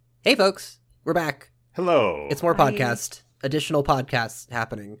Hey folks, we're back. Hello. It's more Hi. podcast, additional podcasts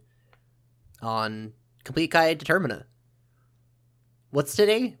happening on Complete Guide to Termina. What's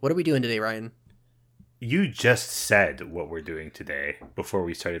today? What are we doing today, Ryan? You just said what we're doing today before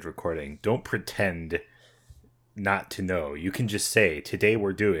we started recording. Don't pretend not to know. You can just say, today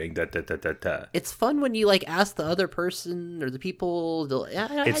we're doing da da da da da. It's fun when you ask the other person or the people.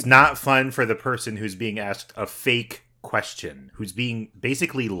 It's not fun for the person who's being asked a fake question, who's being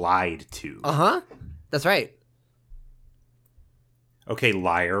basically lied to. Uh-huh. That's right. Okay,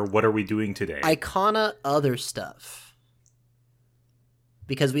 liar, what are we doing today? Ikana other stuff.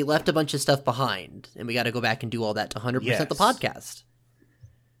 Because we left a bunch of stuff behind, and we got to go back and do all that to 100% the Yes. podcast.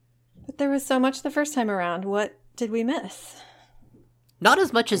 But there was so much the first time around. What did we miss? Not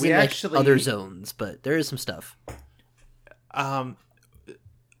as much as We in actually- other zones, but there is some stuff.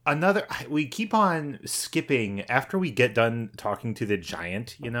 We keep on skipping after we get done talking to the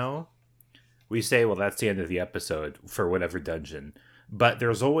giant, we say, well, that's the end of the episode for whatever dungeon, but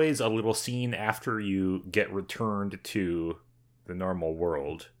there's always a little scene after you get returned to the normal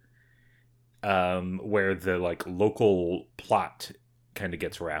world, where the local plot kind of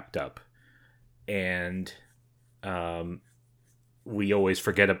gets wrapped up, and we always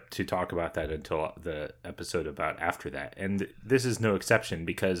forget to talk about that until the episode about after that. And this is no exception,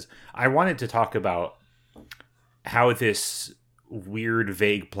 because I wanted to talk about how this weird,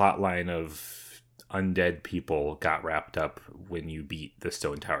 vague plot line of undead people got wrapped up when you beat the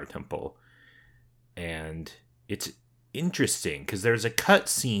Stone Tower Temple. And it's interesting, because there's a cut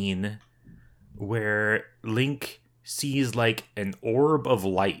scene where Link sees an orb of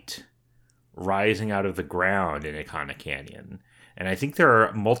light rising out of the ground in Ikana Canyon. And I think there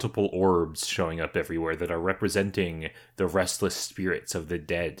are multiple orbs showing up everywhere that are representing the restless spirits of the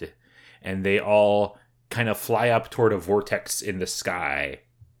dead. And they all kind of fly up toward a vortex in the sky.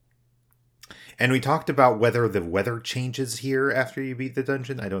 And we talked about whether the weather changes here after you beat the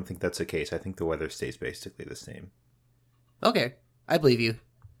dungeon. I don't think that's the case. I think the weather stays basically the same. Okay, I believe you.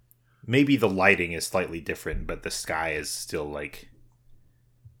 Maybe the lighting is slightly different, but the sky is still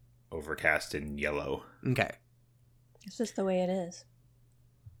overcast and yellow. Okay. It's just the way it is.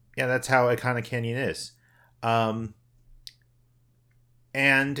 Yeah, that's how Ikana Canyon is. And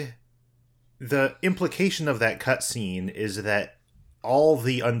the implication of that cutscene is that all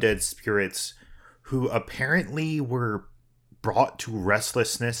the undead spirits who apparently were brought to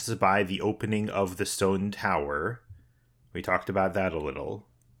restlessness by the opening of the stone tower, we talked about that a little.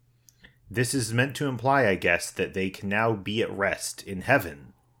 This is meant to imply, I guess, that they can now be at rest in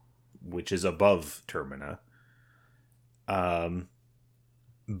heaven, which is above Termina.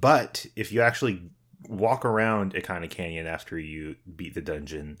 But if you actually walk around Ikana Canyon after you beat the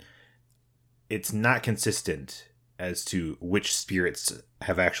dungeon, it's not consistent as to which spirits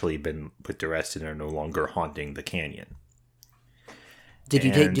have actually been put to rest and are no longer haunting the canyon. Did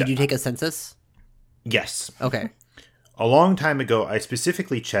you take a census? Yes. Okay. A long time ago, I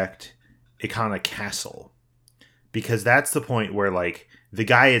specifically checked Ikana Castle, because that's the point where the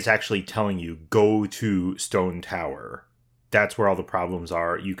guy is actually telling you, go to Stone Tower. That's where all the problems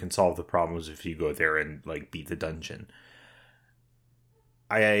are. You can solve the problems if you go there and beat the dungeon.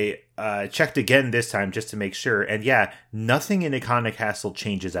 I checked again this time just to make sure, and yeah, nothing in Ikana Castle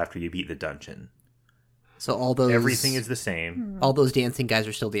changes after you beat the dungeon. So everything is the same. All those dancing guys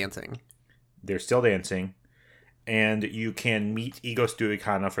are still dancing. They're still dancing. And you can meet Igos du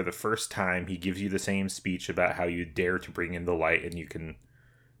Ikana for the first time. He gives you the same speech about how you dare to bring in the light, and you can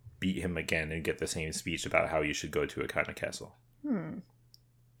beat him again and get the same speech about how you should go to Ikana Castle.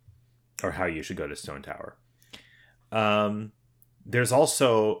 Or how you should go to Stone Tower. There's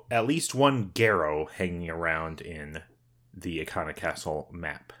also at least one Garrow hanging around in the Ikana Castle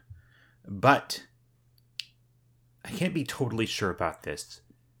map. But I can't be totally sure about this.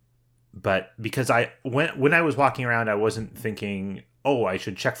 But because when I was walking around, I wasn't thinking, oh, I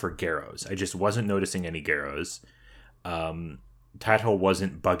should check for Garrows. I just wasn't noticing any Garrows. Tato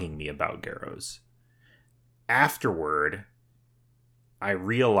wasn't bugging me about Garrows. Afterward, I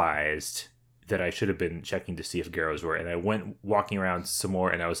realized that I should have been checking to see if Garrows were, and I went walking around some more,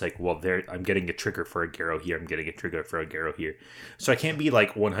 and I was like, well, I'm getting a trigger for a Garrow here, I'm getting a trigger for a Garrow here. So I can't be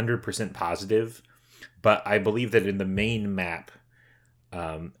 100% positive, but I believe that in the main map,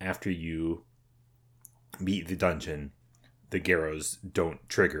 after you beat the dungeon, the Garrows don't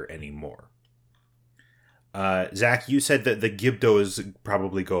trigger anymore. Zach, you said that the Gibdos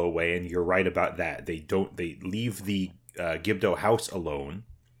probably go away, and you're right about that. They leave the Gibdo house alone.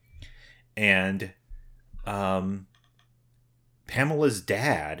 And Pamela's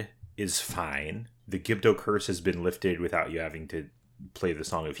dad is fine. The Gibdo curse has been lifted without you having to play the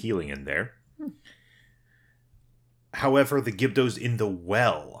Song of Healing in there. However, the Gibdos in the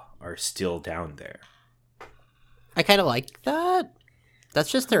well are still down there. I kind of like that.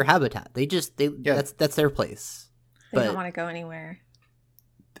 That's just their habitat. That's their place. They don't want to go anywhere.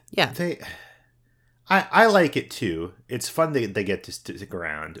 Yeah. I like it too. It's fun that they get to stick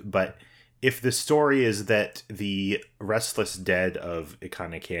around, but if the story is that the restless dead of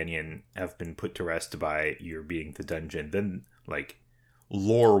Ikana Canyon have been put to rest by your being the dungeon, then, like,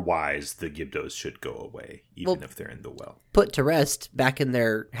 lore-wise, the Gibdos should go away, even if they're in the well. Put to rest back in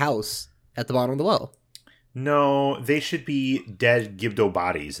their house at the bottom of the well. No, they should be dead Gibdo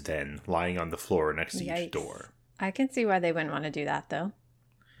bodies then, lying on the floor next to each door. I can see why they wouldn't want to do that, though.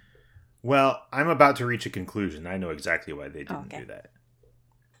 Well, I'm about to reach a conclusion. I know exactly why they didn't do that.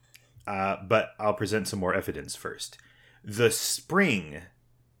 But I'll present some more evidence first. The spring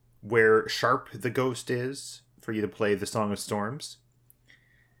where Sharp the ghost is, for you to play the Song of Storms,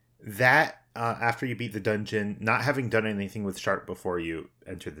 that, after you beat the dungeon, not having done anything with Sharp before you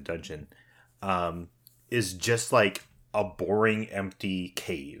enter the dungeon, is just like a boring, empty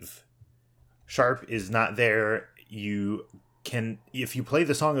cave. Sharp is not there. You can, if you play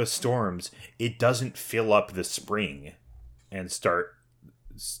the Song of Storms, it doesn't fill up the spring and start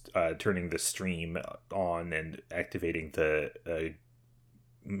turning the stream on and activating the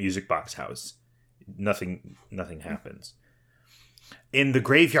music box house. Nothing Mm-hmm. happens. In the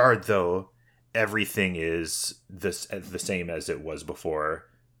graveyard, though, everything is the same as it was before.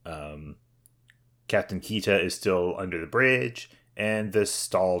 Captain Kita is still under the bridge, and the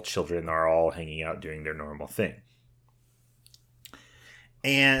stall children are all hanging out doing their normal thing.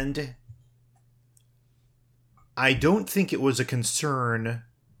 And I don't think it was a concern.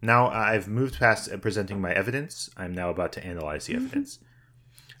 Now I've moved past presenting my evidence. I'm now about to analyze the evidence.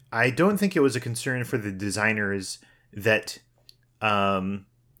 I don't think it was a concern for the designers that,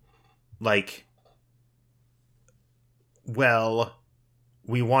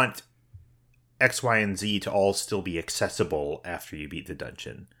 we want X, Y, and Z to all still be accessible after you beat the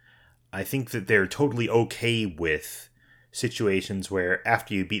dungeon. I think that they're totally okay with situations where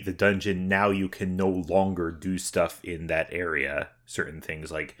after you beat the dungeon, now you can no longer do stuff in that area. Certain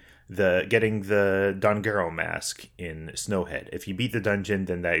things like getting the Dongero mask in Snowhead. If you beat the dungeon,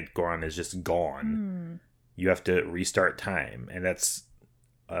 then that Goron is just gone. You have to restart time, and that's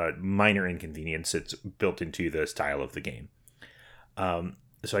a minor inconvenience. It's built into the style of the game.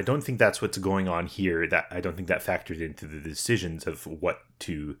 So I don't think that's what's going on here. That I don't think that factored into the decisions of what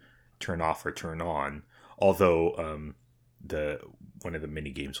to turn off or turn on. Although one of the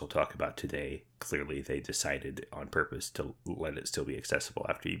mini games we'll talk about today, clearly they decided on purpose to let it still be accessible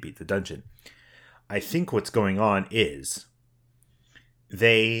after you beat the dungeon. I think what's going on is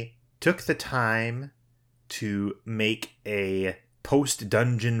they took the time to make a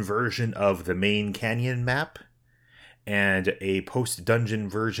post-dungeon version of the main canyon map and a post-dungeon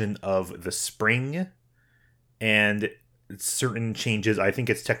version of the spring and certain changes. I think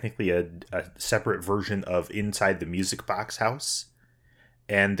it's technically a separate version of inside the music box house,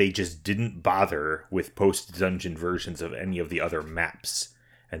 and they just didn't bother with post-dungeon versions of any of the other maps,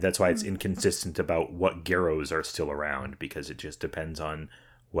 and that's why it's inconsistent about what Garrows are still around, because it just depends on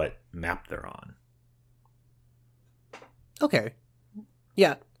what map they're on. Okay.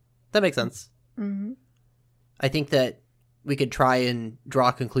 Yeah, that makes sense. Mm-hmm. I think that we could try and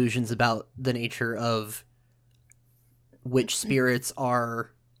draw conclusions about the nature of which spirits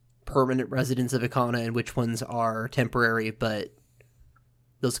are permanent residents of Ikana and which ones are temporary, but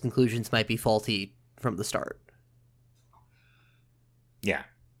those conclusions might be faulty from the start. Yeah.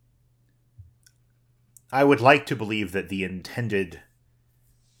 I would like to believe that the intended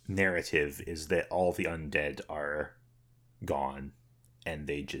narrative is that all the undead are gone, and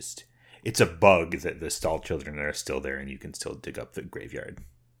they just... It's a bug that the stall children are still there and you can still dig up the graveyard.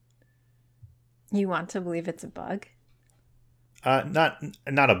 You want to believe it's a bug? Not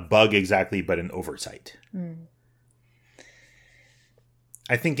a bug exactly, but an oversight.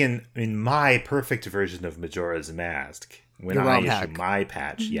 I think in my perfect version of Majora's Mask, when I issue my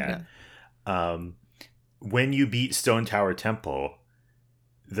patch, when you beat Stone Tower Temple,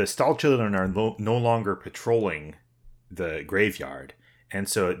 the stall children are no longer patrolling the graveyard. And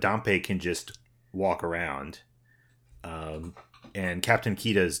so Dampe can just walk around. And Captain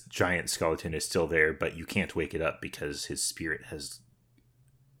Kita's giant skeleton is still there, but you can't wake it up because his spirit has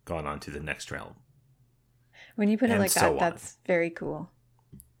gone on to the next realm. When you put it like that, that's very cool.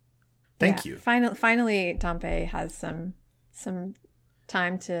 Thank you. Finally, Dampe has some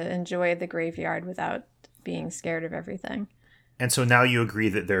time to enjoy the graveyard without being scared of everything. And so now you agree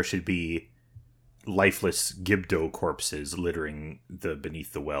that there should be lifeless Gibdo corpses littering the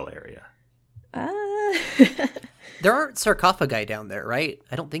beneath the well area. There aren't sarcophagi down there, right?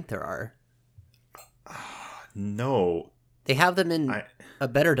 I don't think there are. No. They have them in a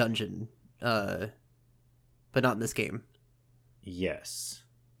better dungeon, but not in this game. Yes.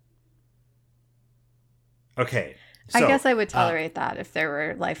 Okay. So, I guess I would tolerate that if there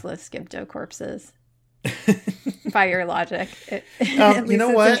were lifeless Gibdo corpses. By your logic. At least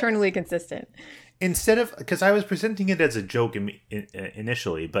it's internally consistent. Instead of, because I was presenting it as a joke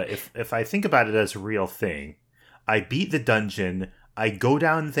initially, but if I think about it as a real thing, I beat the dungeon, I go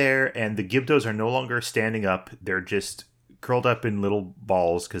down there, and the Gibdos are no longer standing up. They're just curled up in little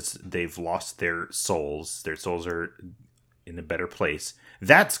balls because they've lost their souls. Their souls are in a better place.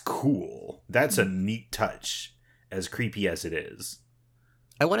 That's cool. That's a neat touch, as creepy as it is.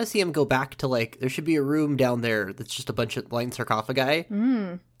 I want to see him go back to, like, there should be a room down there that's just a bunch of blind sarcophagi.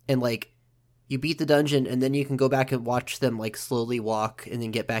 And, like, you beat the dungeon, and then you can go back and watch them, like, slowly walk and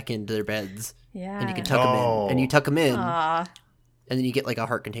then get back into their beds. Yeah. And you can tuck them in. And you tuck them in. Aww. And then you get, like, a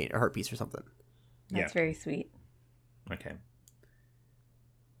heart piece or something. That's very sweet. Okay.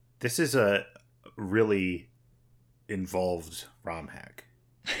 This is a really involved ROM hack.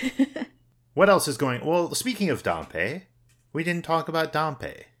 What else is going... Well, speaking of Dompe, we didn't talk about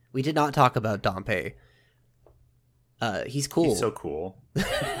Dompe. We did not talk about Dompe. He's cool. He's so cool.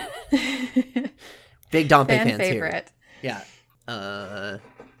 Big Dompe fans favorite. Here. Yeah.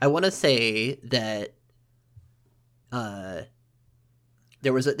 I want to say that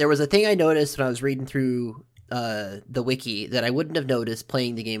there was a thing I noticed when I was reading through the wiki that I wouldn't have noticed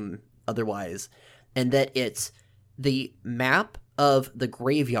playing the game otherwise, and that it's the map of the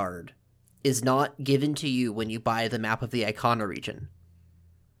graveyard is not given to you when you buy the map of the Ikana region.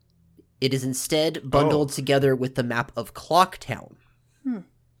 It is instead bundled together with the map of Clocktown.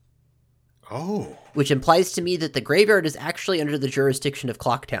 Oh. Which implies to me that the graveyard is actually under the jurisdiction of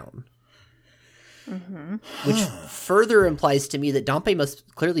Clocktown. Mm-hmm. Which further implies to me that Dompe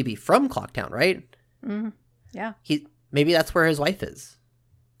must clearly be from Clocktown, right? Mm-hmm. Yeah. Maybe that's where his wife is.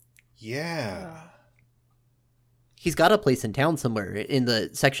 Yeah. He's got a place in town somewhere, in the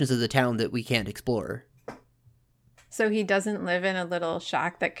sections of the town that we can't explore. So he doesn't live in a little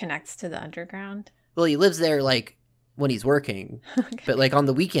shack that connects to the underground? Well, he lives there, like, when he's working. Okay. But, like, on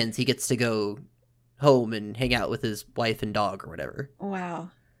the weekends, he gets to go home and hang out with his wife and dog or whatever. Wow.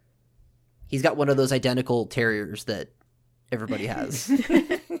 He's got one of those identical terriers that everybody has.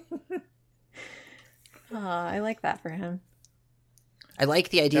 I like that for him. I like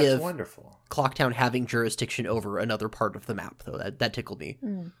the idea That's of wonderful. Clocktown having jurisdiction over another part of the map, though. That tickled me.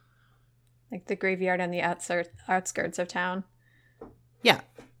 Like the graveyard on the outskirts of town. Yeah.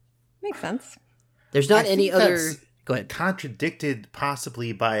 Makes sense. There's not any other... that's Go ahead. Contradicted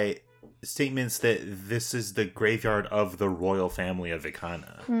possibly by statements that this is the graveyard of the royal family of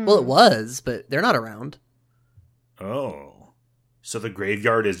Ikana. Well, it was, but they're not around. Oh. So the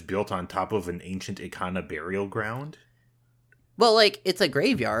graveyard is built on top of an ancient Ikana burial ground? Well, like, it's a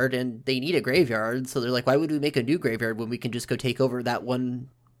graveyard, and they need a graveyard, so they're like, why would we make a new graveyard when we can just go take over that one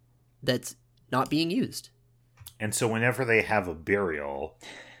that's not being used? And so whenever they have a burial,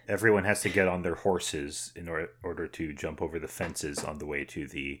 everyone has to get on their horses in order to jump over the fences on the way to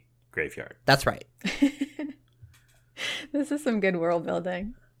the graveyard. That's right. This is some good world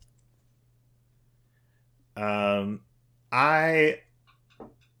building. I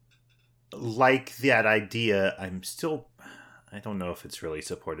like that idea. I don't know if it's really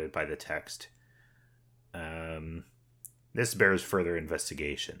supported by the text. This bears further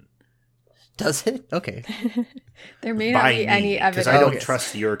investigation. Does it? Okay. There may not be any evidence. Because I don't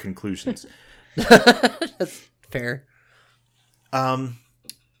trust your conclusions. That's fair.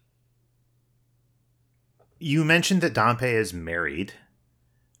 You mentioned that Dompe is married.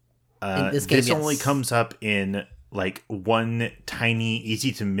 In this game, this yes. only comes up in like one tiny,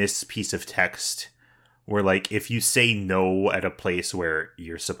 easy to miss piece of text where, like, if you say no at a place where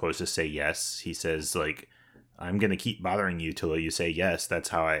you're supposed to say yes, he says, like, I'm going to keep bothering you till you say yes. That's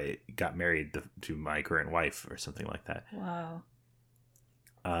how I got married to my current wife, or something like that. Wow.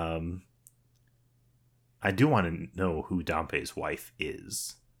 I do want to know who Dompe's wife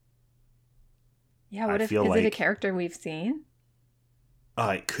is. Yeah, what if is it a character we've seen?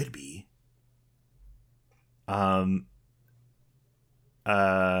 It could be.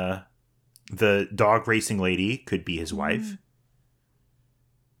 The dog racing lady could be his wife.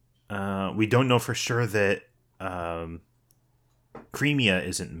 We don't know for sure that Cremia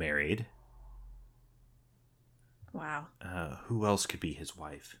isn't married. Wow. Who else could be his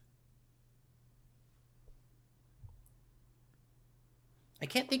wife? I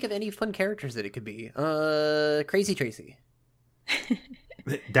can't think of any fun characters that it could be. Crazy Tracy.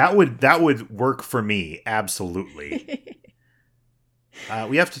 That would work for me, absolutely.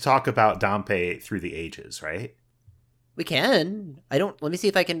 We have to talk about Dampé through the ages, right? We can. Let me see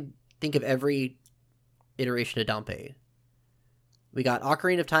if I can think of every iteration of Dampé. We got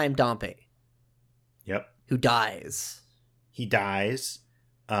Ocarina of Time Dampé. Yep. Who dies. He dies.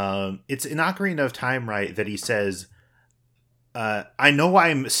 It's in Ocarina of Time, right, that he says, I know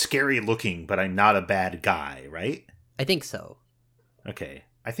I'm scary looking, but I'm not a bad guy, right? I think so. Okay.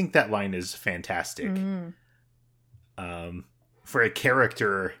 I think that line is fantastic. Mm-hmm. For a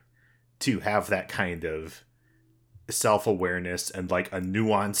character to have that kind of self-awareness and like a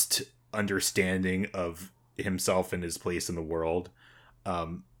nuanced understanding of himself and his place in the world,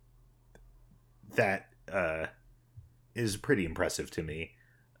 that is pretty impressive to me.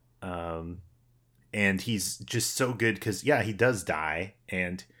 And he's just so good because, yeah, he does die,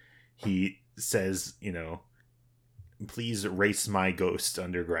 and he says, please race my ghost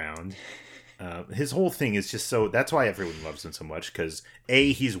underground. His whole thing is just so... That's why everyone loves him so much, because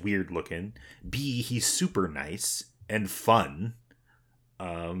A, he's weird looking. B, he's super nice and fun.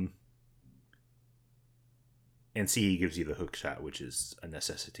 And C, he gives you the hook shot, which is a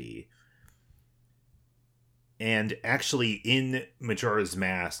necessity. And actually, in Majora's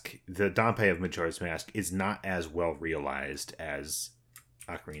Mask, the Dampé of Majora's Mask is not as well realized as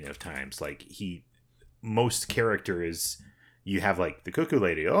Ocarina of Time's. Like, most characters, you have like the cuckoo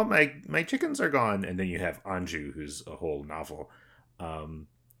lady, oh, my chickens are gone, and then you have Anju, who's a whole novel.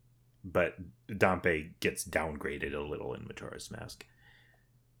 But Dampé gets downgraded a little in Majora's Mask.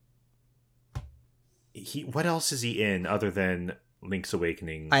 What else is he in other than Link's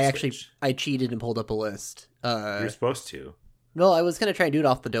Awakening? I cheated and pulled up a list. You're supposed to. No, I was gonna try and do it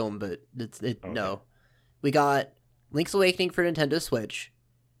off the dome, but okay. No. We got Link's Awakening for Nintendo Switch,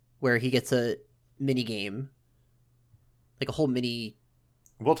 where he gets a mini game, like a whole mini.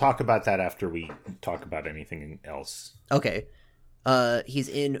 We'll talk about that after we talk about anything else. Okay. He's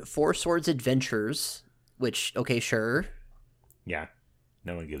in Four Swords Adventures, which, okay, sure. Yeah.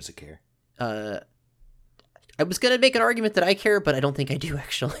 No one gives a care. I was gonna make an argument that I care, but I don't think I do,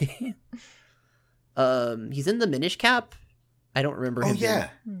 actually. He's in the Minish Cap. I don't remember him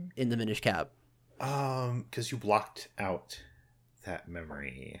in the Minish Cap. Because you blocked out that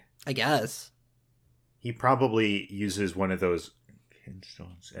memory. I guess. He probably uses one of those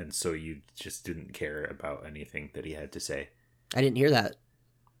stones, and so you just didn't care about anything that he had to say. I didn't hear that.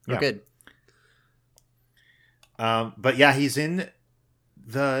 We're good. But yeah, he's in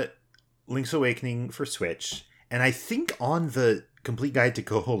the Link's Awakening for Switch, and I think on the Complete Guide to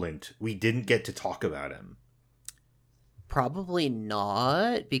Koholint, we didn't get to talk about him. Probably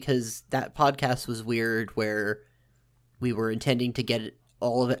not, because that podcast was weird where we were intending to get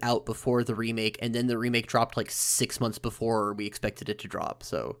all of it out before the remake, and then the remake dropped like 6 months before we expected it to drop,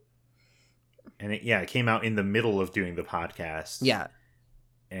 so... And it came out in the middle of doing the podcast. Yeah.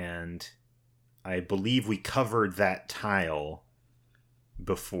 And I believe we covered that tile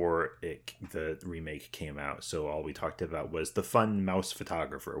before the remake came out. So all we talked about was the Fun Mouse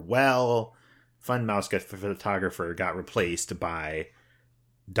Photographer. Well, Fun Mouse Photographer got replaced by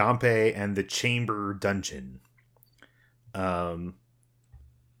Dampé and the Chamber Dungeon.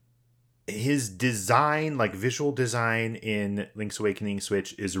 His design, like visual design in Link's Awakening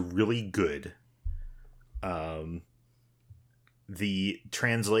Switch, is really good. The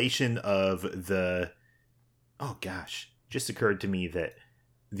translation of just occurred to me that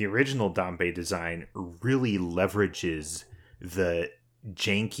the original Dampé design really leverages the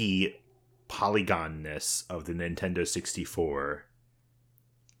janky polygonness of the Nintendo 64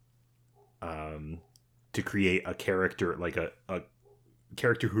 to create a character, like a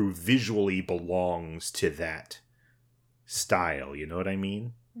character who visually belongs to that style. You know what I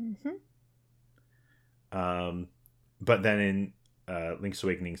mean? Mm-hmm. But then in Link's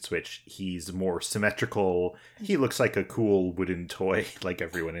Awakening Switch, he's more symmetrical. He looks like a cool wooden toy, like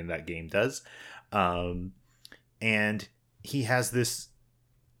everyone in that game does. And he has this,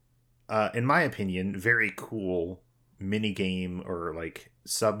 in my opinion, very cool minigame or like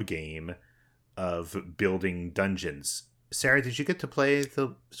sub-game of building dungeons. Sarah, did you get to play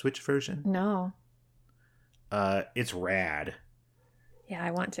the Switch version? No. It's rad. Yeah,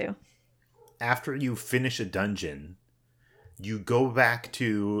 I want to. After you finish a dungeon, you go back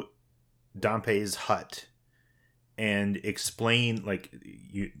to Dampé's hut and explain, like,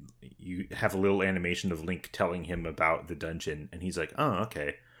 you have a little animation of Link telling him about the dungeon, and he's like, oh,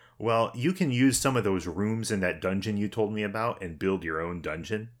 okay. Well, you can use some of those rooms in that dungeon you told me about and build your own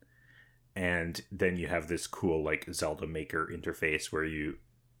dungeon. And then you have this cool like Zelda Maker interface where you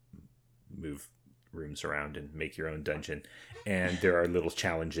move rooms around and make your own dungeon. And there are little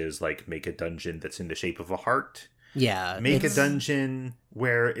challenges like make a dungeon that's in the shape of a heart. Yeah. Make a dungeon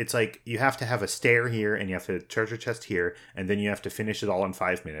where it's like you have to have a stair here and you have a treasure chest here, and then you have to finish it all in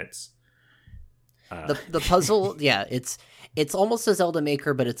 5 minutes. The puzzle, yeah, it's almost a Zelda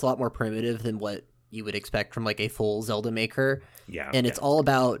Maker, but it's a lot more primitive than what you would expect from like a full Zelda Maker. Yeah. And it's all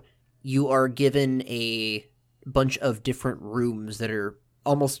about you are given a bunch of different rooms that are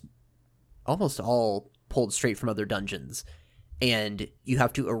almost all pulled straight from other dungeons. And you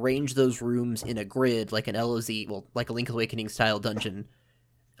have to arrange those rooms in a grid, like an LOZ, well, like a Link's Awakening style dungeon,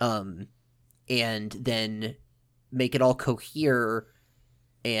 and then make it all cohere,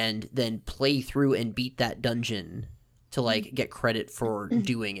 and then play through and beat that dungeon to like get credit for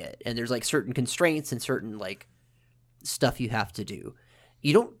doing it. And there's like certain constraints and certain like stuff you have to do.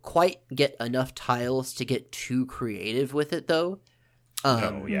 You don't quite get enough tiles to get too creative with it, though.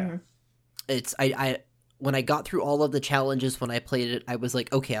 No, yeah. It's I when I got through all of the challenges when I played it, I was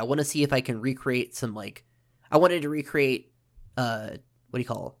like, okay, I want to see if I can recreate some like I wanted to recreate what do you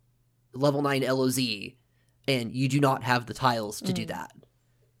call it? Level 9 LOZ, and you do not have the tiles to do that.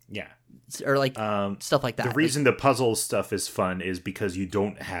 Yeah. Or like stuff like that. The reason the puzzle stuff is fun is because you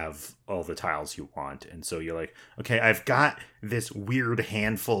don't have all the tiles you want. And so you're like, okay, I've got this weird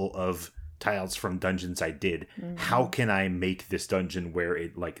handful of tiles from dungeons I did. How can I make this dungeon where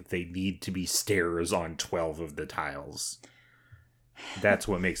it like they need to be stairs on 12 of the tiles? That's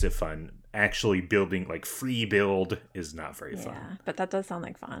what makes it fun. Actually building like free build is not very fun. Yeah, but that does sound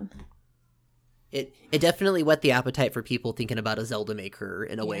like fun. It definitely whet the appetite for people thinking about a Zelda Maker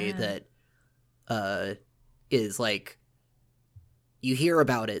in a way that is like you hear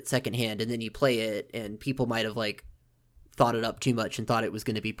about it secondhand and then you play it and people might have like thought it up too much and thought it was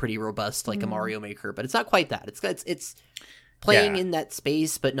going to be pretty robust like a Mario Maker, but it's not quite that. It's playing in that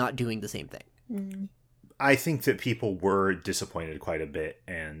space but not doing the same thing. I think that people were disappointed quite a bit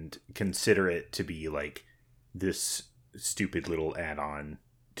and consider it to be like this stupid little add-on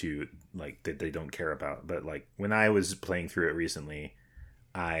to like that they don't care about. But like when I was playing through it recently,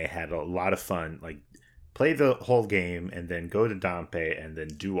 I had a lot of fun, like play the whole game and then go to Dompe and then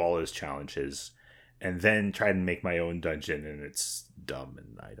do all his challenges and then try to make my own dungeon, and it's dumb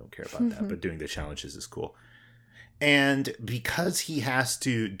and I don't care about that, but doing the challenges is cool. And because he has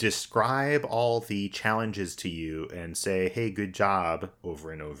to describe all the challenges to you and say, hey, good job,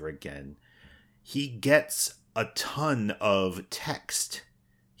 over and over again, he gets a ton of text.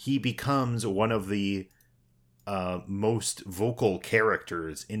 He becomes one of the most vocal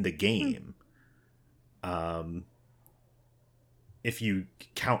characters in the game. If you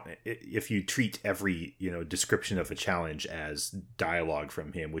treat every description of a challenge as dialogue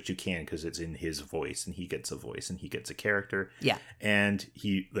from him, which you can because it's in his voice and he gets a voice and he gets a character. Yeah, and if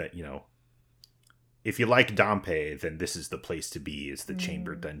you like Dompe, then this is the place to be. Is the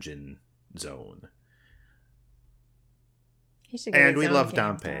chamber dungeon zone. And we love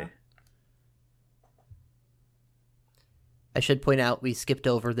Dompe. I should point out we skipped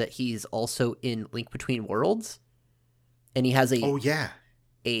over that he's also in Link Between Worlds, and he has a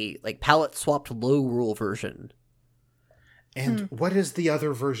like palette swapped low rule version. And what is the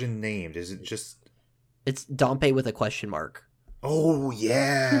other version named? Is it just? It's Dompe with a question mark. Oh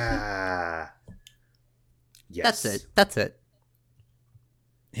yeah. Yes, That's it.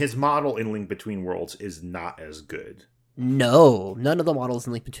 His model in Link Between Worlds is not as good. No, none of the models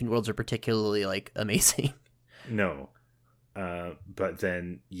in Link Between Worlds are particularly like amazing. No. But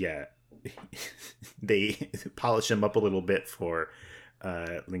then, they polish him up a little bit for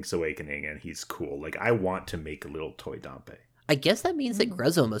Link's Awakening, and he's cool. Like, I want to make a little toy Dompe. I guess that means that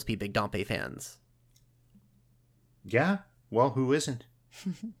Grezzo must be big Dompe fans. Yeah? Well, who isn't?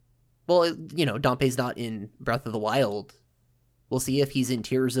 Well, Dompe's not in Breath of the Wild. We'll see if he's in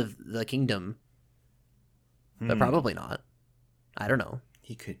Tears of the Kingdom. But probably not. I don't know.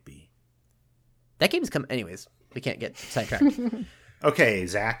 He could be. That game's come... Anyways, we can't get sidetracked. Okay,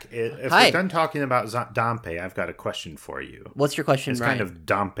 Zach, if Hi. we're done talking about Dompe, I've got a question for you. What's your question, It's Ryan? kind of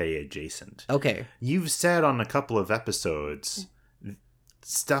Dompe adjacent. Okay. You've said on a couple of episodes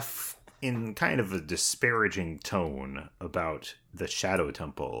stuff in kind of a disparaging tone about the Shadow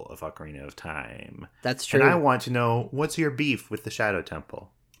Temple of Ocarina of Time. That's true. And I want to know, what's your beef with the Shadow Temple?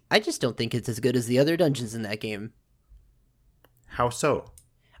 I just don't think it's as good as the other dungeons in that game. How so?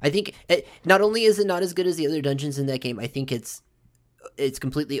 I think not only is it not as good as the other dungeons in that game, I think it's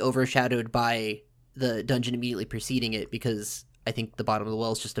completely overshadowed by the dungeon immediately preceding it, because I think the Bottom of the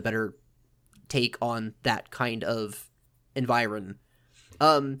Well is just a better take on that kind of environ.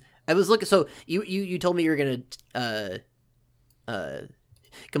 I was looking. So you told me you were gonna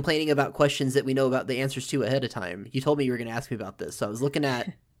complaining about questions that we know about the answers to ahead of time. You told me you were gonna ask me about this, so I was looking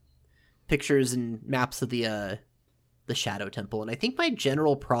at pictures and maps of the Shadow Temple, and I think my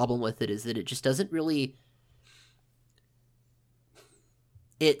general problem with it is that it just doesn't really.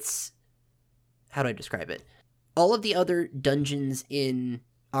 It's, how do I describe it? All of the other dungeons in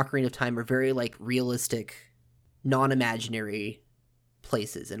Ocarina of Time are very like realistic, non-imaginary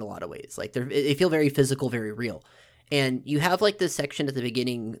places in a lot of ways. Like they feel very physical, very real. And you have like this section at the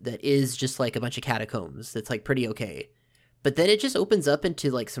beginning that is just like a bunch of catacombs that's like pretty okay. But then it just opens up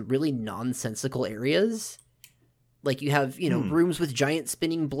into like some really nonsensical areas. Like you have, rooms with giant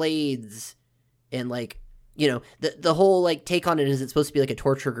spinning blades and like, the whole like take on it is it's supposed to be like a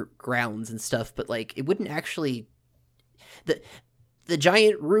torture grounds and stuff, but like it wouldn't actually the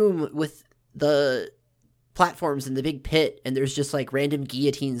giant room with the platforms in the big pit and there's just like random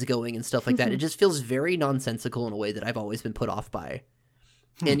guillotines going and stuff like that. It just feels very nonsensical in a way that I've always been put off by.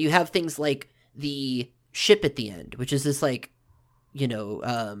 And you have things like the ship at the end, which is this like, how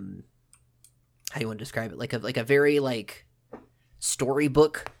you want to describe it? Like a very like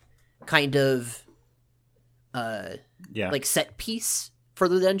storybook kind of like set piece for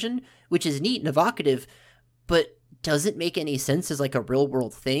the dungeon, which is neat and evocative, but doesn't make any sense as like a real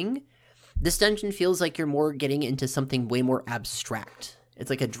world thing. This dungeon feels like you're more getting into something way more abstract. It's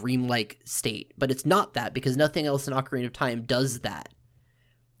like a dreamlike state, but it's not that because nothing else in Ocarina of Time does that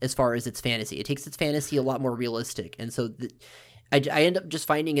as far as its fantasy. It takes its fantasy a lot more realistic, and so I end up just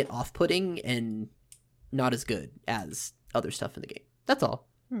finding it off-putting and not as good as other stuff in the game. That's all.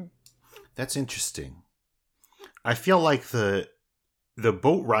 That's interesting. I feel like the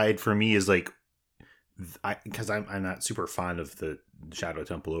boat ride for me is like, because I'm not super fond of the Shadow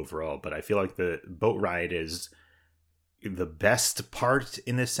Temple overall, but I feel like the boat ride is the best part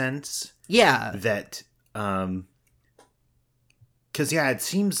in a sense. Yeah. That, because it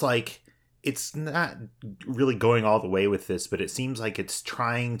seems like it's not really going all the way with this, but it seems like it's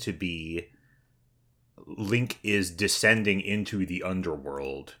trying to be. Link is descending into the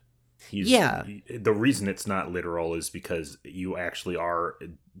underworld. The reason it's not literal is because you actually are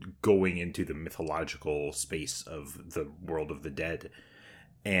going into the mythological space of the world of the dead.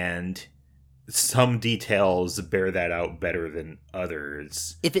 And some details bear that out better than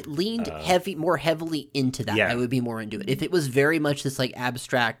others. If it leaned more heavily into that, I would be more into it. If it was very much this like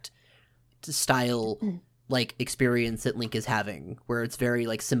abstract style like experience that Link is having, where it's very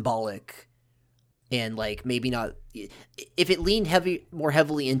like symbolic and like maybe not, if it leaned more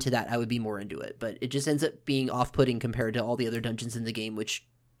heavily into that, I would be more into it. But it just ends up being off-putting compared to all the other dungeons in the game, which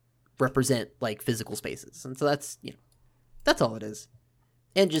represent like physical spaces. And so that's that's all it is.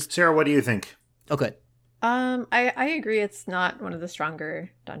 And just Sarah, what do you think? Oh, good. I agree. It's not one of the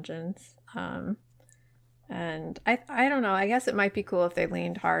stronger dungeons. And I don't know. I guess it might be cool if they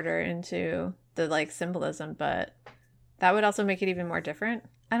leaned harder into the like symbolism, but that would also make it even more different.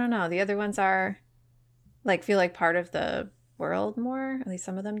 I don't know. The other ones are like feel like part of the world more. At least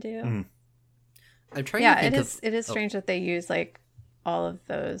some of them do. I'm trying to think it is strange that they use like all of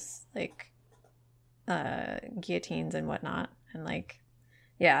those like guillotines and whatnot, and like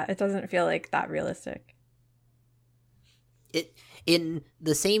it doesn't feel like that realistic. It in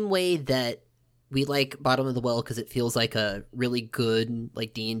the same way that we like Bottom of the Well because it feels like a really good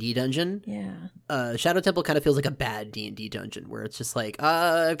like D&D dungeon. Yeah. Shadow Temple kind of feels like a bad D&D dungeon where it's just like,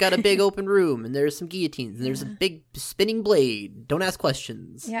 I've got a big open room and there's some guillotines and there's a big spinning blade. Don't ask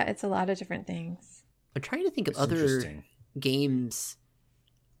questions. Yeah, it's a lot of different things. I'm trying to think of other games,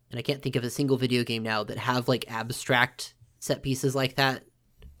 and I can't think of a single video game now that have like abstract set pieces like that.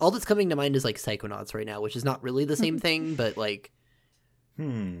 All that's coming to mind is like Psychonauts right now, which is not really the same thing, but like,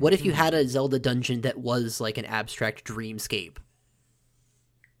 what if you had a Zelda dungeon that was like an abstract dreamscape?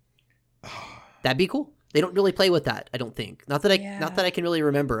 That'd be cool. They don't really play with that, I don't think. Not that I can really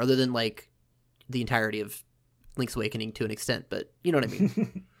remember, other than like the entirety of Link's Awakening to an extent, but you know what I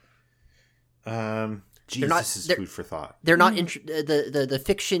mean. This is food for thought. They're not the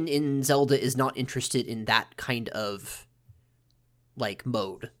fiction in Zelda is not interested in that kind of like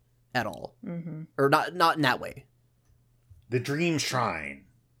mode at all, or not in that way. The Dream Shrine.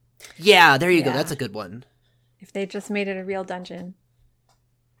 Yeah, there you go. That's a good one. If they just made it a real dungeon.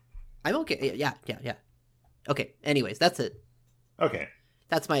 I'm okay. Yeah. Okay. Anyways, that's it. Okay.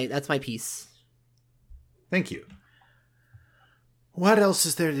 That's my piece. Thank you. What else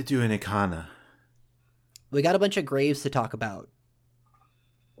is there to do in Ikana? We got a bunch of graves to talk about.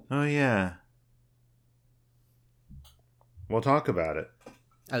 Oh, yeah. We'll talk about it.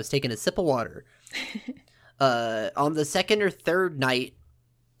 I was taking a sip of water. On the second or third night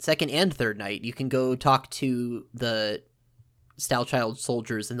second and third night, you can go talk to the Stylchild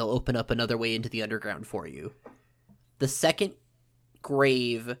soldiers and they'll open up another way into the underground for you. The second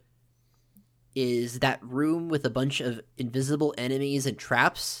grave is that room with a bunch of invisible enemies and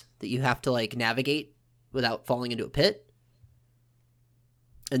traps that you have to like navigate without falling into a pit.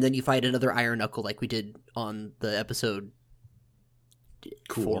 And then you fight another Iron Knuckle like we did on the episode.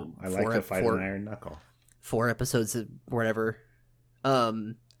 Cool. I like to fight an Iron Knuckle. 4 episodes or whatever.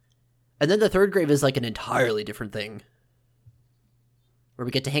 And then the third grave is like an entirely different thing. Where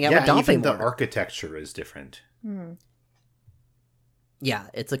we get to hang out with Dompe even more. The architecture is different. Yeah,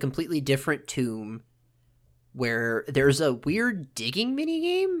 it's a completely different tomb where there's a weird digging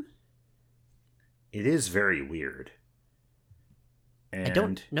minigame. It is very weird. And I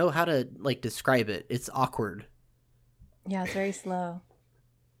don't know how to like describe it. It's awkward. Yeah, it's very slow.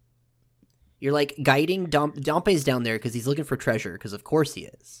 You're like guiding Dompe's down there because he's looking for treasure, because of course he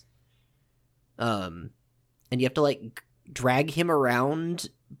is. And you have to like drag him around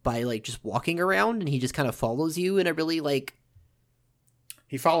by like just walking around, and he just kind of follows you in a really like...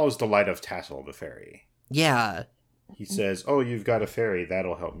 He follows the light of Tassel, the fairy. Yeah. He says, "Oh, you've got a fairy.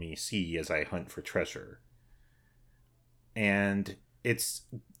 That'll help me see as I hunt for treasure." And it's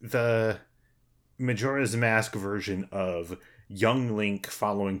the Majora's Mask version of young Link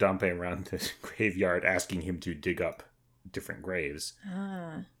following Dompe around the graveyard, asking him to dig up different graves.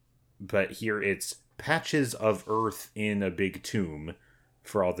 But here it's patches of earth in a big tomb,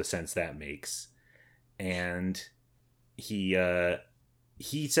 for all the sense that makes. And he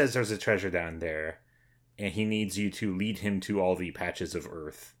says there's a treasure down there, and he needs you to lead him to all the patches of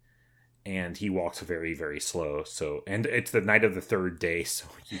earth. And he walks very, very slow. And it's the night of the third day, so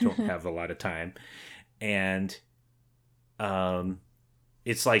you don't have a lot of time. And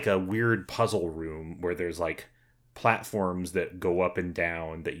it's like a weird puzzle room where there's like platforms that go up and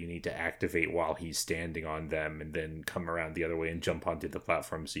down that you need to activate while he's standing on them, and then come around the other way and jump onto the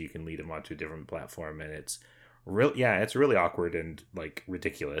platform so you can lead him onto a different platform. And it's it's really awkward and like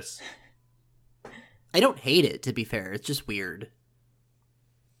ridiculous. I don't hate it, to be fair. It's just weird.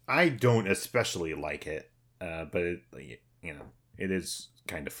 I don't especially like it, but it, it is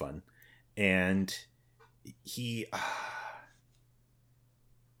kind of fun. And he...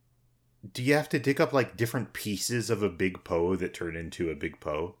 do you have to dig up like different pieces of a big Poe that turn into a big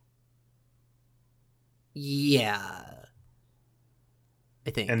Poe? Yeah. I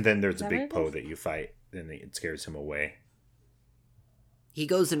think. And then there's a big Poe that you fight, and it scares him away. He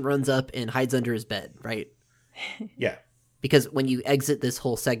goes and runs up and hides under his bed, right? Yeah. Because when you exit this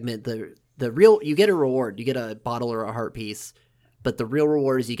whole segment, the real, you get a reward. You get a bottle or a heart piece, but the real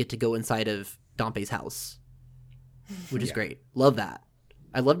reward is you get to go inside of Dompe's house, which is great. Love that.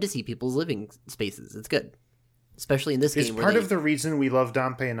 I love to see people's living spaces. It's good, especially in this game. Is part of the reason we love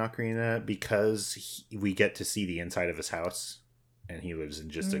Dompe and Ocarina because we get to see the inside of his house, and he lives in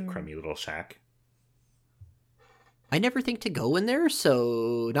just a crummy little shack. I never think to go in there,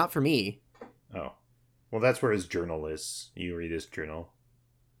 so not for me. Oh. Well, that's where his journal is. You read his journal.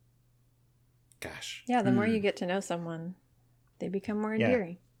 Gosh. Yeah, the more you get to know someone, they become more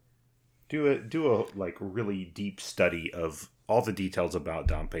endearing. Do a like really deep study of all the details about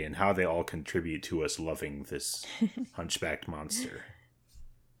Dompe and how they all contribute to us loving this hunchbacked monster.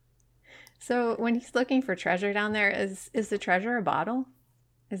 So when he's looking for treasure down there, is the treasure a bottle?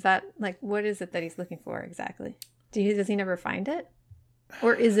 Is that like, what is it that he's looking for exactly? Does he never find it?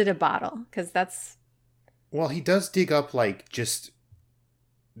 Or is it a bottle? Because that's... Well, he does dig up like just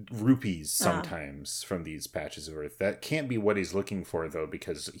rupees sometimes from these patches of earth. That can't be what he's looking for, though,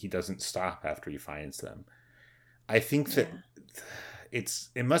 because he doesn't stop after he finds them. I think that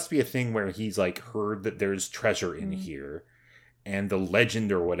it must be a thing where he's like heard that there's treasure in here, and the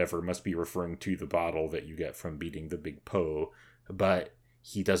legend or whatever must be referring to the bottle that you get from beating the big Poe, but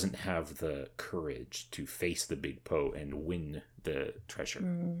he doesn't have the courage to face the big Poe and win the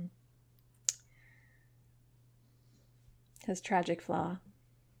treasure. His tragic flaw.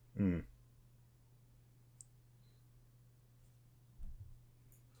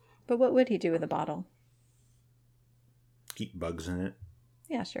 But what would he do with a bottle? Keep bugs in it.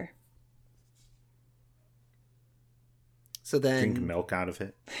 Yeah, sure. So then... Drink milk out of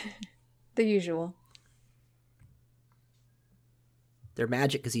it. The usual. They're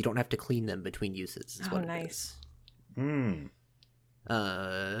magic because you don't have to clean them between uses. Is what nice. We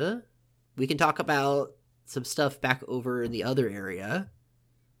can talk about some stuff back over in the other area.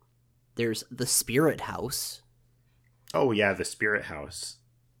 There's the Spirit House. Oh, yeah, the Spirit House.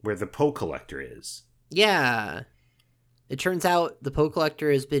 Where the Poe Collector is. Yeah. It turns out the Poe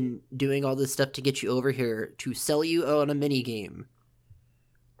Collector has been doing all this stuff to get you over here to sell you on a minigame.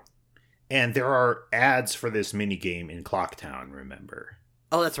 And there are ads for this minigame in Clocktown, remember?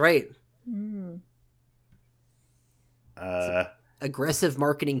 Oh, that's right. Aggressive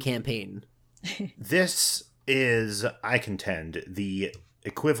marketing campaign. This is, I contend, the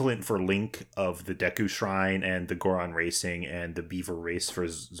equivalent for Link of the Deku Shrine and the Goron Racing and the Beaver Race for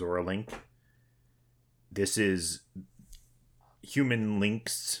Zora Link. This is Human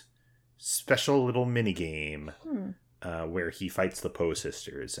Link's special little minigame where he fights the Poe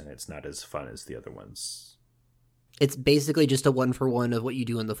sisters, and it's not as fun as the other ones. It's basically just a 1-for-1 of what you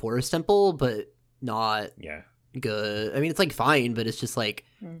do in the Forest Temple, but not good. I mean, it's like fine, but it's just like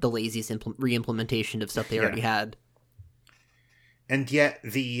the laziest re-implementation of stuff they already had. And yet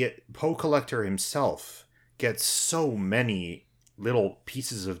the Poe Collector himself gets so many little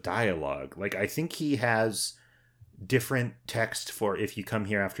pieces of dialogue. Like, I think he has different text for if you come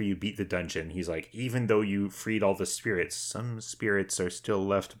here after you beat the dungeon. He's like, even though you freed all the spirits, some spirits are still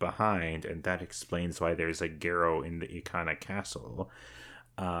left behind, and that explains why there's a Garrow in the Ikana Castle.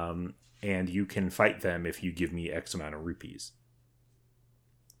 And you can fight them if you give me X amount of rupees.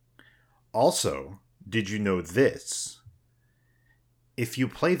 Also, did you know this? If you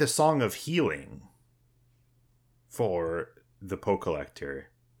play the Song of Healing for the Poe Collector,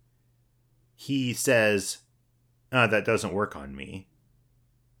 he says, that doesn't work on me.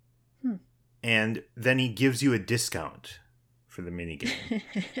 And then he gives you a discount for the minigame.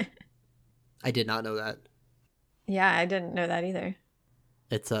 I did not know that. Yeah, I didn't know that either.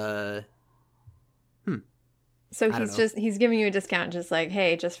 It's So he's giving you a discount just like,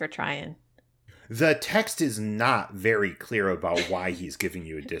 hey, just for trying. The text is not very clear about why he's giving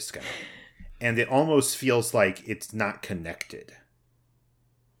you a discount. And it almost feels like it's not connected.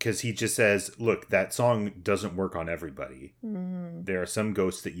 Because he just says, look, that song doesn't work on everybody. There are some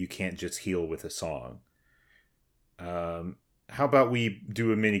ghosts that you can't just heal with a song. How about we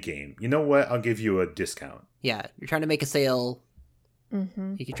do a minigame? You know what? I'll give you a discount. Yeah, you're trying to make a sale.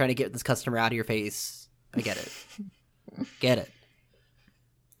 You're trying to get this customer out of your face. I get it. Get it.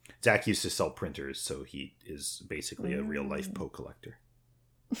 Zach used to sell printers, so he is basically a real-life Poe Collector.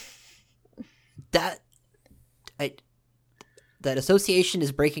 That association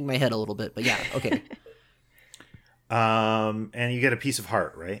is breaking my head a little bit, but yeah, okay. And you get a piece of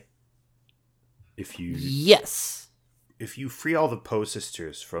heart, right? Yes. If you free all the Poe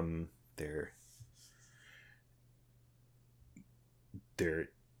sisters from their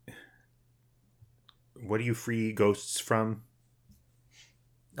what do you free ghosts from?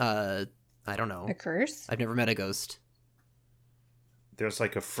 I don't know. A curse? I've never met a ghost. There's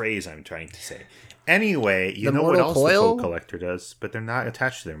like a phrase I'm trying to say. Anyway, you the know what else coil? the Poe Collector does, but they're not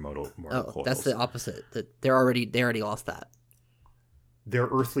attached to their mortal coils. That's the opposite. They already lost that. Their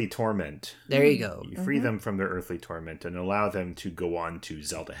earthly torment. There you go. You free them from their earthly torment and allow them to go on to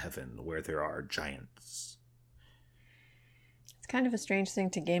Zelda Heaven, where there are giants. It's kind of a strange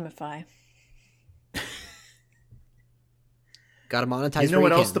thing to gamify. Gotta monetize. You know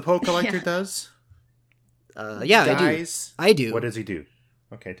what else the Poe Collector does? I do. What does he do?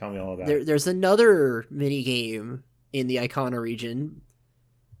 Okay, tell me all about it. There's another mini game in the Ikana region.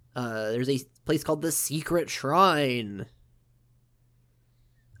 There's a place called the Secret Shrine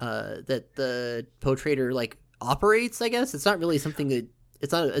that the Poe Trader like operates. I guess it's not really something that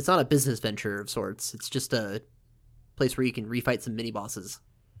it's not a business venture of sorts. It's just a place where you can refight some mini bosses.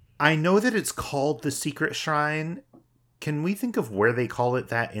 I know that it's called the Secret Shrine. Can we think of where they call it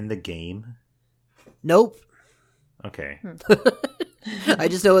that in the game? Nope. Okay. I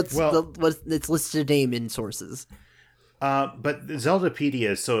just know it's its listed name in sources. But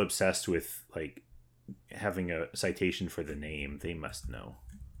Zeldapedia is so obsessed with like having a citation for the name, they must know.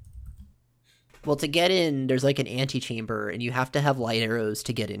 Well, to get in, there's like an antechamber, and you have to have light arrows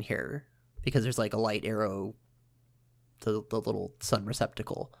to get in here because there's like a light arrow to the little sun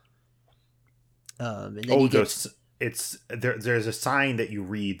receptacle. And then there's a sign that you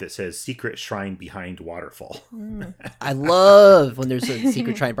read that says "Secret Shrine Behind Waterfall." I love when there's a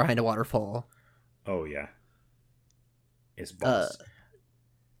secret shrine behind a waterfall. Oh yeah, it's boss.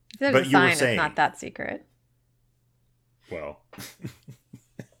 There's a sign. It's not that secret. Well,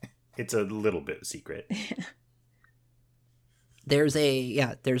 it's a little bit secret. There's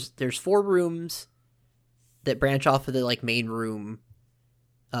 4 rooms that branch off of the like main room.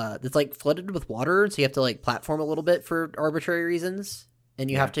 That's like flooded with water, so you have to like platform a little bit for arbitrary reasons,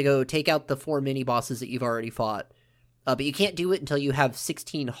 and you have to go take out the 4 mini bosses that you've already fought. But you can't do it until you have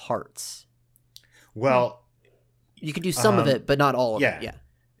 16 hearts. Well, you can do some of it, but not all of it. Yeah,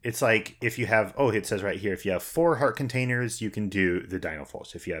 it's like if you have it says right here, if you have 4 heart containers, you can do the Dino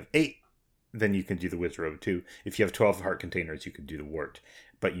Falls. If you have 8, then you can do the Wizrobe too. If you have 12 heart containers, you can do the Wart.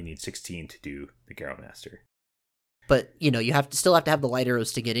 but you need 16 to do the Garrow Master. But, you still have to have the light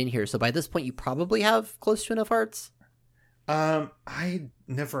arrows to get in here. So by this point, you probably have close to enough hearts. I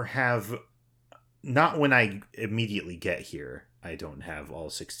never have. Not when I immediately get here. I don't have all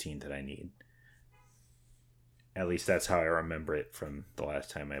 16 that I need. At least that's how I remember it from the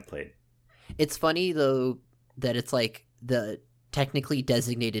last time I played. It's funny, though, that it's like the technically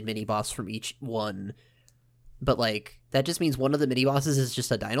designated mini-boss from each one. But, like, that just means one of the mini-bosses is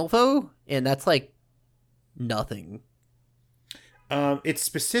just a Dynalfo, and that's, like, nothing. It's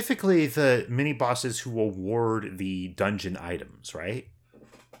specifically the mini-bosses who award the dungeon items, right?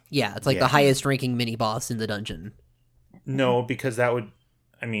 Yeah, it's like the highest ranking mini-boss in the dungeon. No, because that would...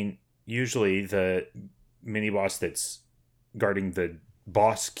 I mean, usually the mini-boss that's guarding the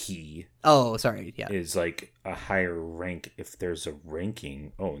boss key... Oh, sorry, yeah. ...is, like, a higher rank if there's a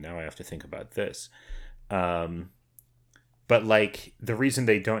ranking. Oh, now I have to think about this. But, like, the reason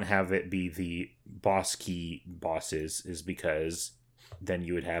they don't have it be the boss key bosses is because then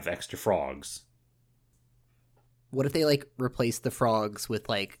you would have extra frogs. What if they, like, replace the frogs with,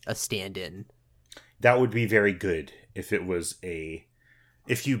 like, a stand-in? That would be very good if it was a...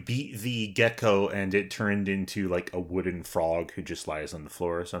 If you beat the gecko and it turned into, like, a wooden frog who just lies on the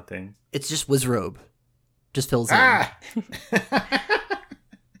floor or something. It's just Wizrobe. Just fills in.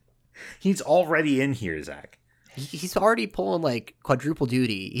 He's already in here, Zach. He's already pulling, like, quadruple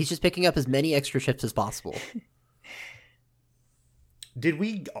duty. He's just picking up as many extra shifts as possible. Did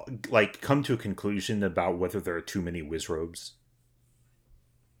we, like, come to a conclusion about whether there are too many Wizrobes?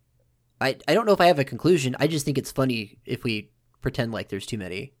 I don't know if I have a conclusion. I just think it's funny if we pretend like there's too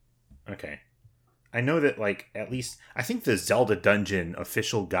many. Okay. I know that, like, at least... I think the Zelda Dungeon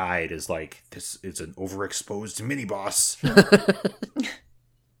official guide is, like, this is an overexposed mini-boss.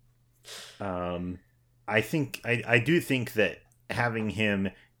 I do think that having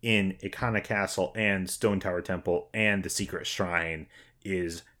him in Ikana Castle and Stone Tower Temple and the Secret Shrine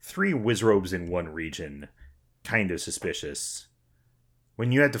is 3 Wizrobes in one region. Kind of suspicious.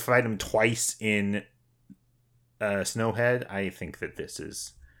 When you had to fight him twice in Snowhead, I think that this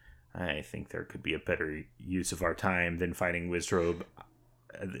is... I think there could be a better use of our time than fighting Wizrobe.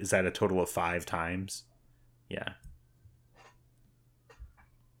 Is that a total of 5 times? Yeah.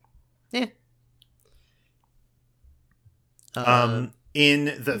 Yeah. In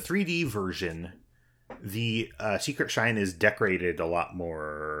the 3D version, the Secret Shrine is decorated a lot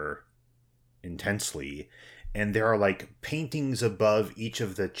more intensely, and there are, like, paintings above each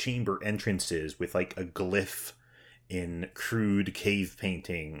of the chamber entrances with, like, a glyph in crude cave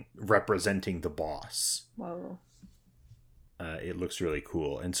painting representing the boss. Whoa. It looks really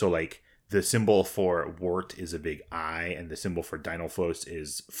cool. And so, like, the symbol for Wart is a big eye, and the symbol for Dynalfos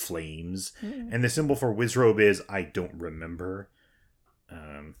is flames. And the symbol for Wizrobe is, I don't remember.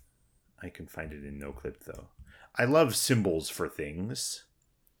 I can find it in NoClip, though. I love symbols for things.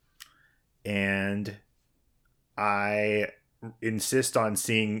 And I insist on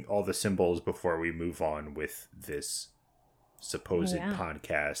seeing all the symbols before we move on with this supposed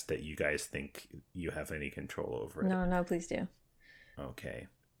podcast that you guys think you have any control over. No, please do. Okay.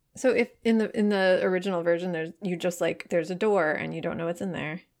 So if in the original version there's a door and you don't know what's in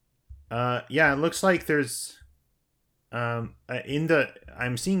there. Yeah, it looks like there's I'm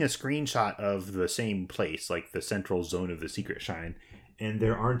seeing a screenshot of the same place, like the central zone of the Secret Shrine, and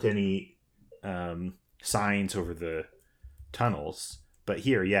there aren't any signs over the tunnels. But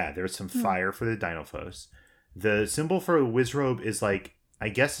here, yeah, there's some fire for the Dynalfos. The symbol for a Wizrobe is, like, I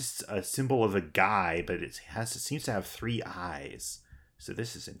guess it's a symbol of a guy, but it seems to have 3 eyes. So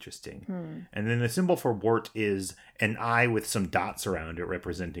this is interesting. And then the symbol for Wart is an eye with some dots around it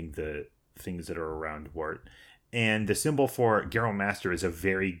representing the things that are around Wart. And the symbol for Garrow Master is a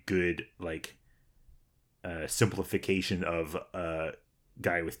very good, like, simplification of a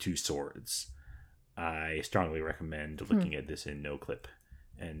guy with 2 swords. I strongly recommend looking at this in NoClip.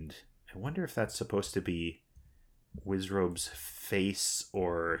 And I wonder if that's supposed to be Wizrobe's face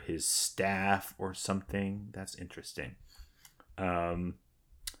or his staff or something. That's interesting.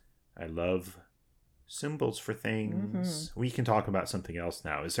 I love symbols for things. We can talk about something else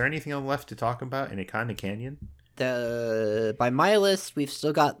now. Is there anything left to talk about in Ikana Canyon? By my list, we've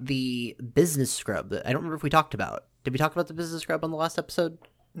still got the business scrub that I don't remember if we talked about. Did we talk about the business scrub on the last episode?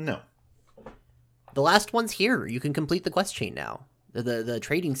 No. The last one's here. You can complete the quest chain now. The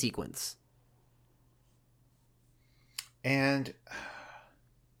trading sequence. And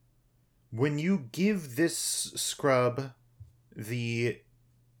when you give this scrub the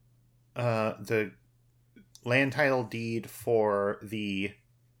land title deed for the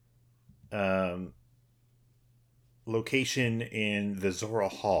location in the Zora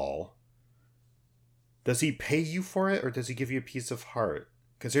Hall. Does he pay you for it, or does he give you a piece of heart?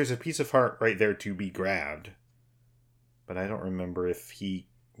 Because there's a piece of heart right there to be grabbed. But I don't remember if he...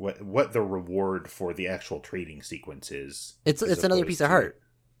 What the reward for the actual trading sequence is. It's another piece of heart.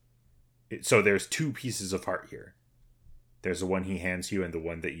 So there's 2 pieces of heart here. There's the one he hands you and the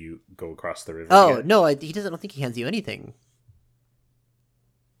one that you go across the river. Oh, no, he doesn't. I don't think he hands you anything.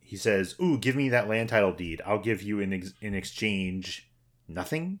 He says, "Ooh, give me that land title deed. I'll give you in exchange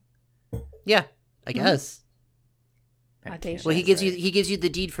nothing." Yeah, I guess. Audacious. Well, he gives you the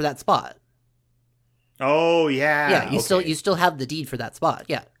deed for that spot. Oh yeah, yeah. You still have the deed for that spot.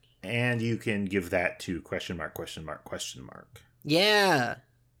 Yeah, and you can give that to ? Yeah.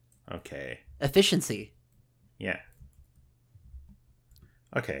 Okay. Efficiency. Yeah.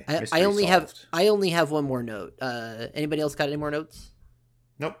 Okay. I only have one more note. Anybody else got any more notes?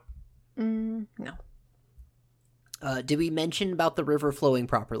 Nope. No. Did we mention about the river flowing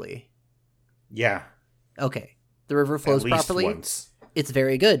properly? Yeah. Okay. The river flows At least properly. Once. It's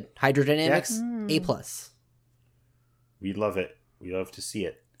very good. Hydrodynamics, A+. We love it. We love to see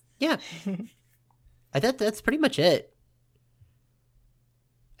it. Yeah. I thought that's pretty much it.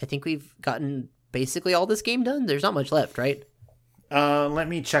 I think we've gotten basically all this game done. There's not much left, right? Let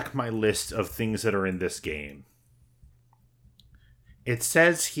me check my list of things that are in this game. It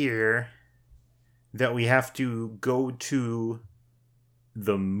says here that we have to go to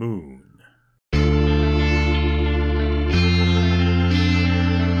the moon.